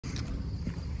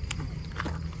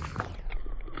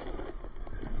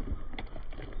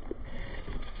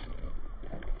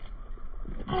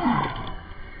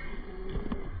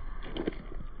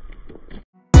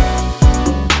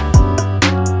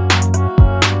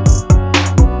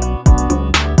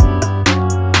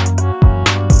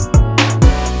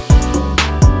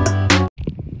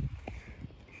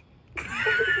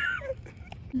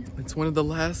one of the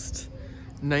last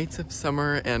nights of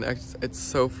summer and it's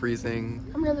so freezing.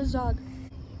 I'm near this dog.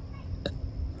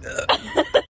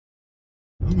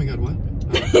 Oh my god, what?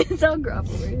 It's all gruff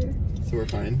over here. So we're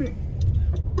fine.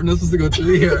 We're not supposed to go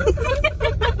through here.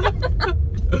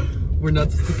 We're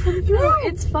not supposed to come through. No,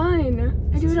 it's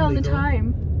fine. I do it all the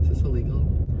time. Is this illegal?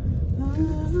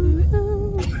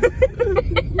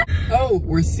 Oh,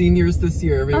 we're seniors this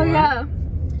year, everyone. Oh yeah.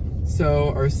 So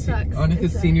our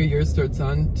Annika's senior year starts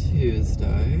on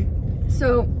Tuesday.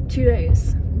 So 2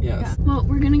 days. Yes. Yeah. Well,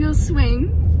 we're gonna go swing.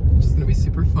 Which is gonna be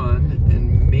super fun,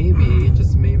 and maybe,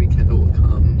 just maybe, Kendall will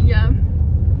come. Yeah.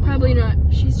 Probably not.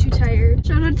 She's too tired.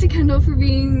 Shout out to Kendall for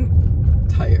being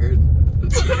tired.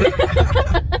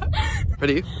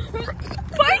 Ready?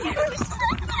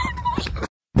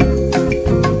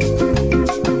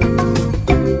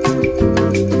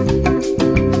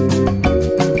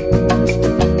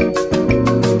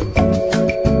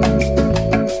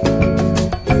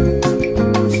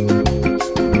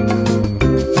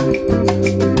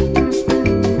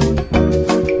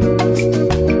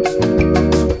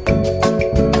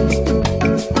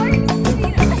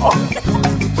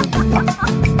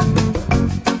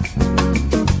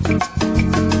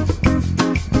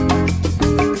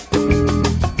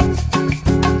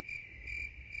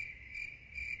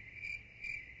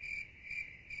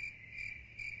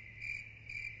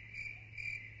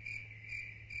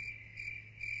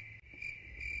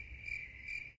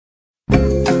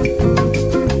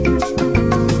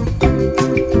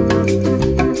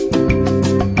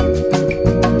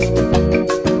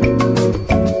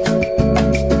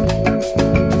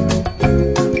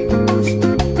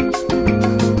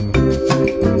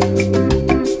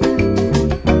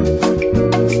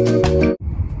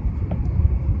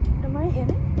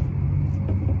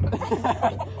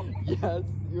 Yes,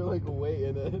 you're like way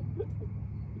in it.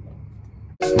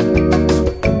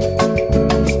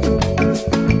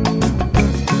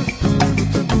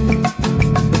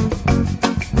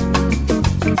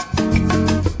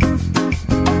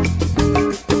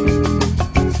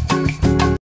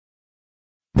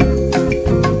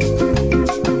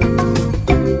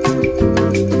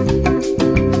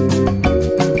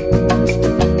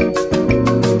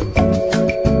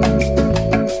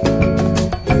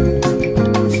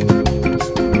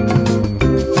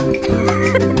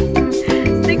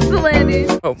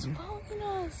 Oh,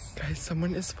 guys,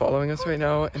 someone is following us right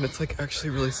now, and it's like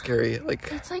actually really scary.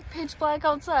 Like, it's like pitch black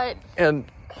outside, and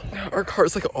our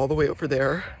car's like all the way over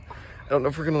there. I don't know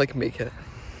if we're gonna like make it.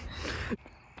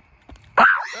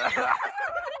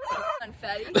 On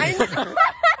fatty.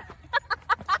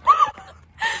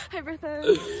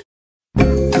 Hyperthose.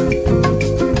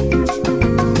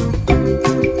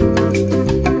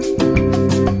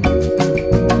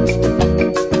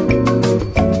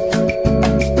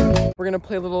 We're gonna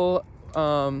play a little,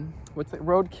 what's it,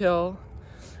 roadkill.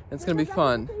 It's gonna be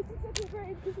fun.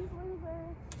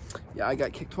 Yeah, I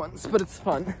got kicked once, but it's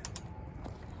fun.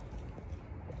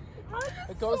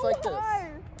 It goes so like this.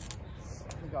 Hard.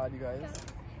 Oh my god, you guys.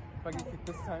 If I get kicked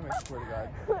this time, I swear to god.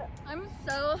 I'm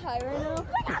so high right now.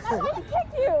 I want to kick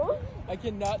you. I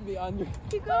cannot be on your...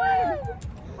 Keep going.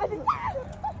 I think...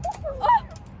 Oh.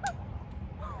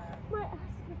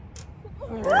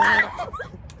 My ass.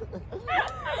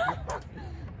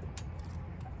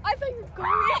 I thought you were going.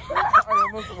 I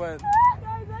almost went.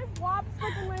 Guys, I flopped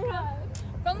stuck in my head.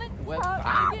 From the top,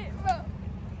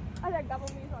 I got double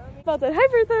knees on me. About the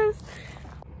hyperthirst.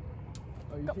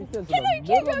 Oh, you Can I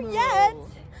kick him yet?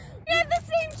 We're at the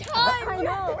same time. I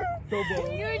know. So bold.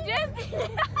 You just.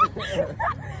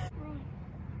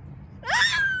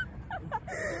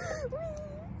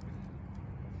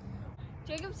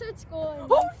 Jacob starts going. Oh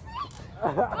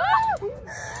my god,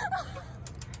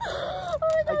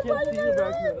 I can't see you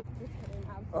back there.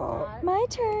 My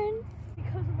turn.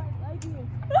 Because of my leggings.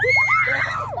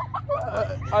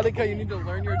 Annika, you need to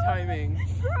learn your timing.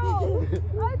 Bro,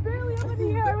 I barely opened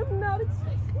the air. I was not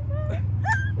expecting that.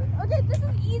 Okay, this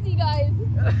is easy, guys.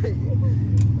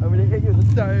 I'm gonna hit you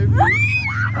this time.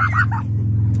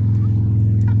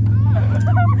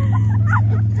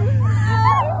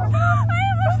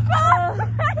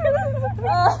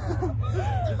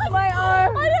 My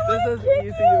arm. This is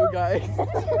easy, you guys.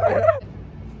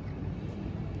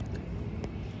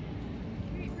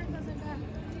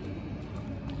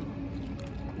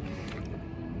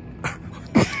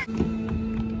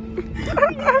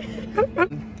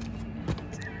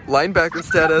 Linebacker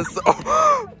status.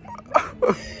 Oh.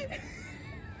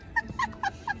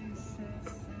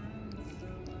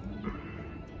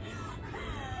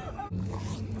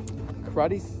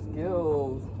 Karate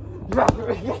skills.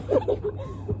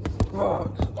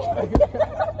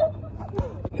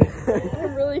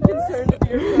 I'm really concerned with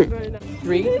your friend right now.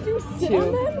 3, Did you sit 2,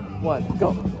 on them? 1, go.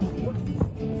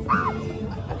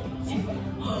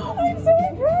 I'm so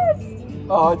impressed.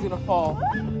 Oh, it's gonna fall.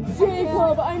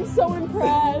 Jacob, I'm so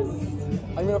impressed.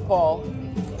 I'm gonna fall.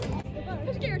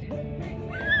 I'm scared.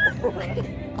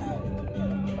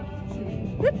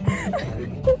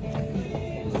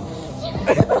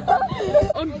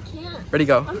 I can't. Ready,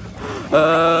 go.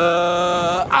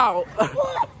 Ow.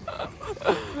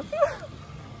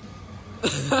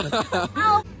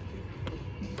 Ow.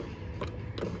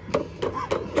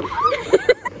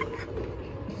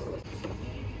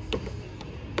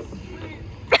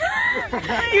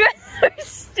 You guys are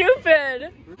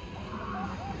stupid.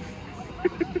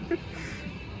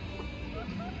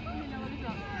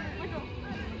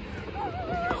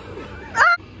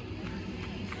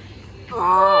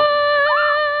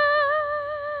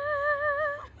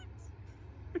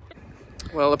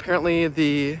 Well, apparently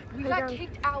We got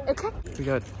kicked out. we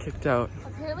got kicked out.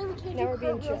 Apparently we can't do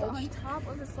cartwheels on top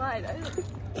of the slide.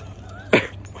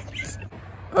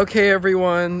 Okay,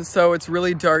 everyone, so it's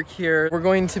really dark here. We're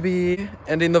going to be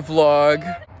ending the vlog.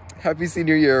 Happy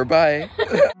senior year, bye.